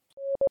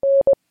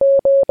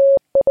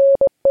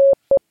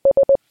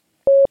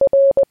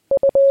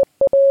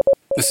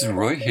This is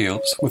Roy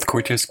Hales with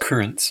Cortes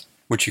Currents,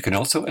 which you can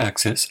also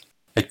access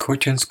at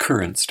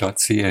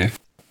cortescurrents.ca.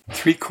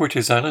 3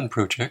 Cortes Island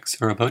projects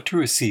are about to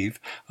receive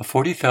a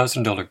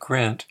 $40,000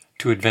 grant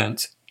to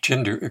advance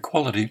gender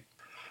equality.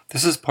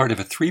 This is part of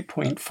a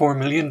 $3.4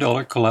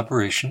 million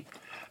collaboration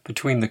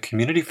between the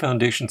Community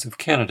Foundations of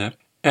Canada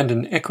and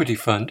an equity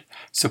fund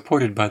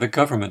supported by the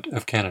Government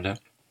of Canada.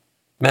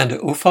 Amanda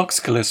Ofox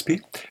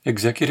Gillespie,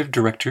 Executive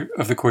Director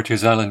of the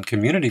Cortes Island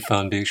Community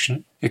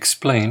Foundation,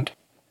 explained,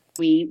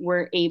 We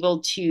were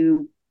able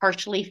to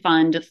partially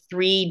fund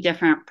 3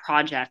 different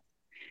projects.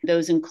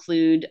 Those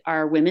include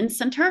our Women's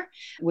Center,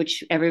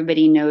 which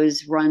everybody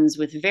knows runs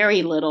with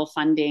very little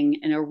funding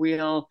and a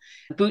real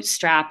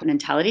bootstrap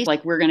mentality,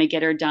 like we're going to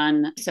get her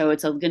done. So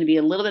it's going to be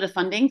a little bit of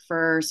funding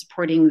for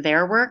supporting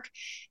their work.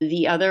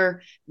 The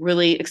other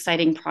really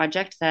exciting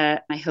project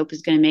that I hope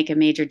is going to make a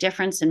major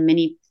difference in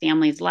many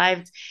families'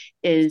 lives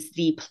is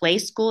the Play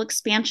School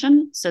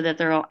expansion, so that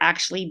there will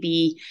actually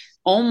be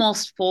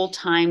almost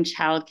full-time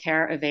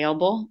childcare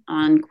available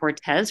on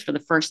Cortes for the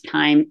first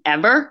time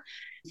ever.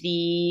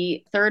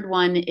 The third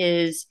one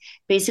is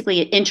basically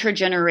an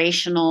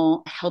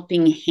intergenerational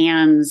helping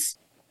hands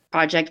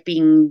project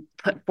being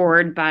put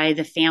forward by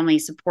the Family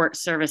Support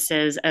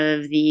Services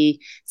of the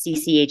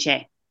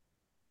CCHA.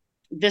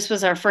 This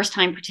was our first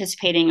time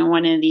participating in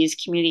one of these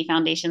Community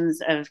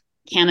Foundations of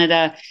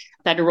Canada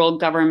federal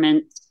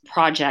government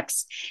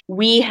projects.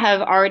 We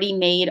have already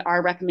made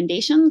our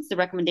recommendations. The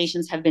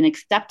recommendations have been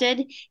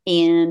accepted,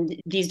 and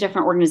these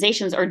different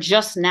organizations are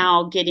just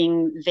now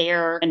getting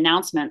their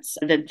announcements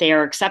that they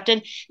are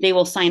accepted. They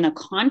will sign a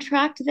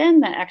contract then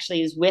that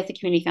actually is with the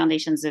Community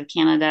Foundations of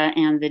Canada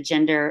and the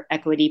Gender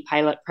Equity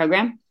Pilot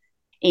Program.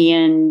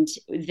 And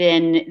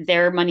then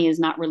their money is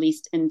not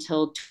released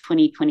until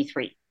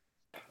 2023.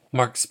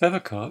 Mark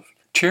Spivakov,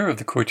 chair of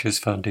the Cortes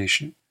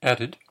Foundation,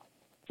 added,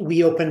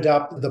 We opened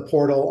up the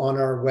portal on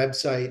our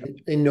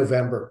website in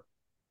November.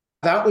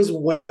 That was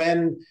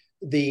when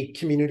the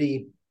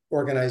community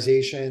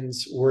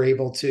organizations were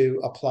able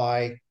to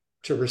apply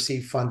to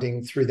receive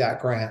funding through that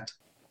grant.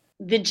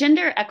 The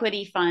Gender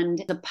Equity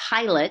Fund, the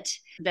pilot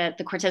that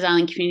the Cortes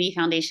Island Community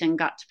Foundation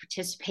got to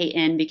participate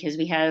in, because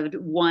we had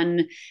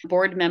one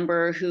board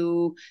member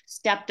who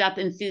stepped up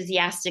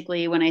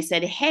enthusiastically when I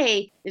said,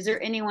 hey, is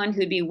there anyone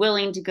who'd be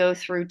willing to go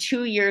through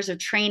 2 years of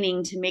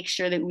training to make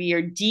sure that we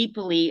are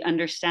deeply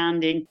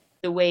understanding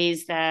the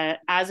ways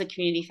that as a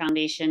community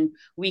foundation,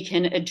 we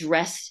can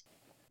address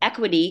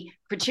equity,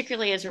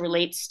 particularly as it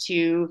relates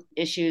to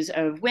issues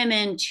of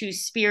women,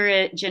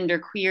 two-spirit,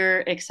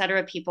 genderqueer, et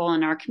cetera, people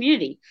in our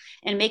community,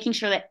 and making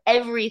sure that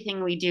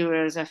everything we do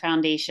as a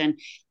foundation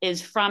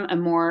is from a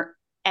more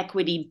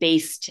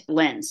equity-based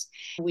lens.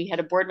 We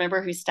had a board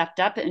member who stepped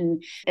up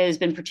and has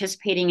been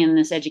participating in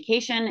this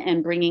education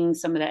and bringing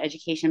some of that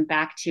education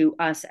back to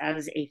us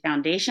as a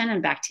foundation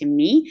and back to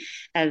me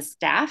as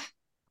staff.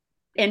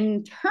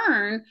 In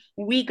turn,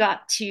 we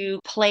got to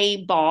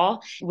play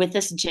ball with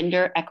this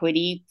gender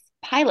equity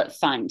pilot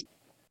fund.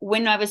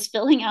 When I was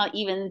filling out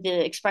even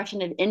the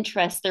expression of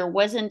interest, there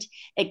wasn't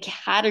a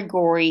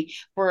category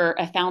for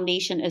a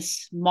foundation as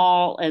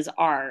small as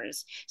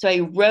ours. So I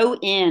wrote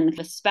in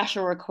a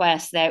special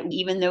request that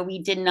even though we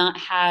did not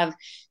have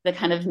the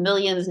kind of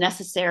millions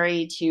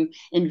necessary to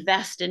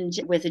invest in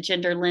with a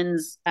gender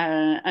lens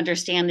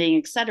understanding,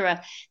 et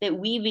cetera, that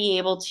we be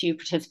able to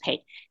participate.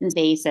 And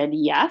they said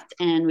yes,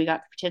 and we got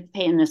to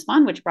participate in this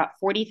fund, which brought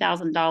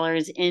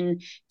 $40,000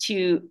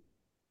 into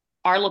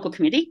our local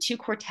community, to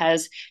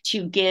Cortes,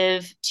 to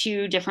give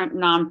to different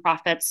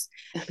nonprofits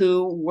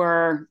who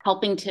were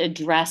helping to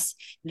address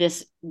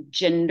this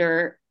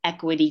gender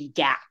equity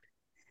gap.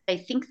 I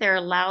think they're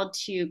allowed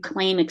to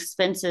claim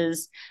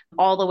expenses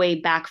all the way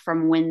back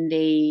from when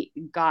they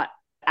got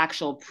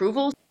actual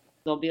approval.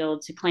 They'll be able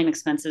to claim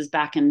expenses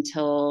back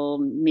until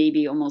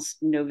maybe almost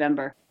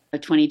November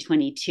of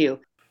 2022.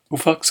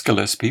 Ofox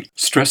Gillespie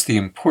stressed the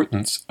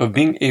importance of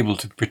being able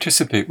to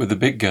participate with the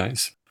big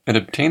guys and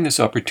obtain this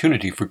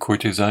opportunity for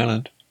Cortes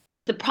Island.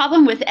 The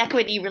problem with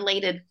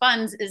equity-related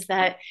funds is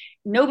that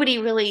nobody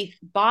really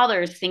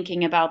bothers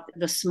thinking about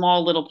the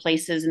small little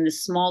places and the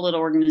small little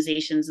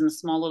organizations and the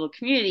small little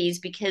communities,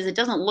 because it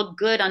doesn't look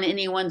good on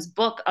anyone's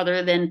book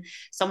other than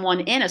someone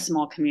in a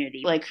small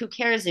community. Like, who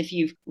cares if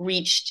you've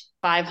reached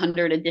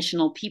 500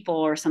 additional people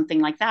or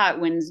something like that,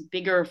 when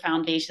bigger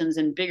foundations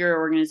and bigger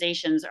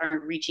organizations are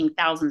reaching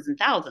thousands and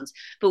thousands.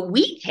 But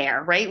we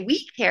care, right?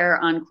 We care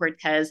on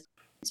Cortes.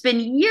 It's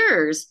been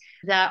years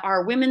that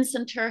our Women's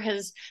Center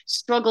has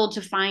struggled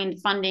to find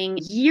funding,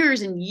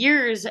 years and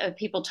years of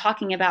people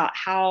talking about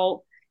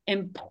how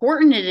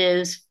important it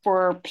is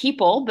for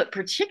people, but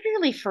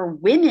particularly for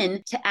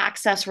women, to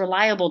access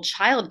reliable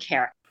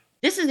childcare.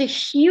 This is a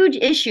huge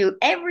issue.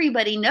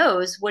 Everybody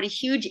knows what a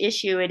huge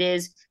issue it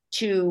is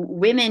to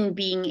women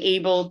being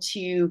able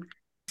to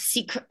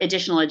seek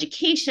additional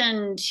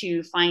education,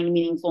 to find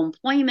meaningful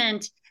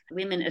employment,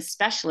 women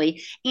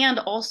especially, and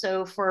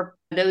also for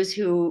those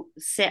who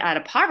sit at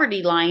a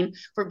poverty line,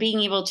 for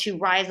being able to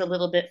rise a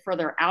little bit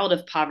further out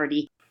of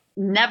poverty.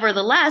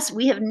 Nevertheless,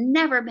 we have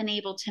never been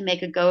able to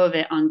make a go of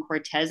it on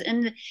Cortez.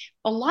 And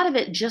a lot of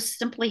it just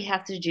simply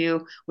has to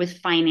do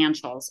with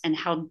financials and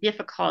how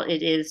difficult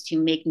it is to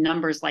make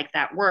numbers like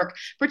that work,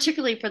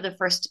 particularly for the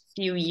first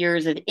few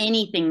years of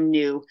anything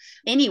new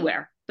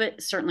anywhere,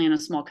 but certainly in a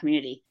small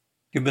community.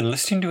 You've been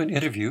listening to an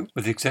interview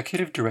with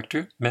Executive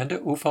Director Manda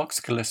Ofox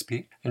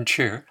Gillespie and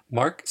Chair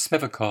Mark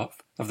Spivakov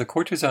of the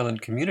Cortes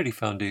Island Community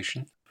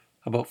Foundation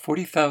about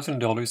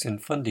 $40,000 in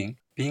funding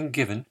being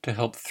given to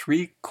help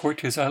 3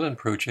 Cortes Island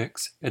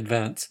projects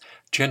advance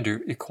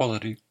gender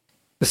equality.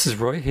 This is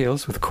Roy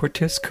Hales with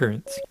Cortes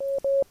Currents.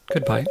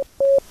 Goodbye.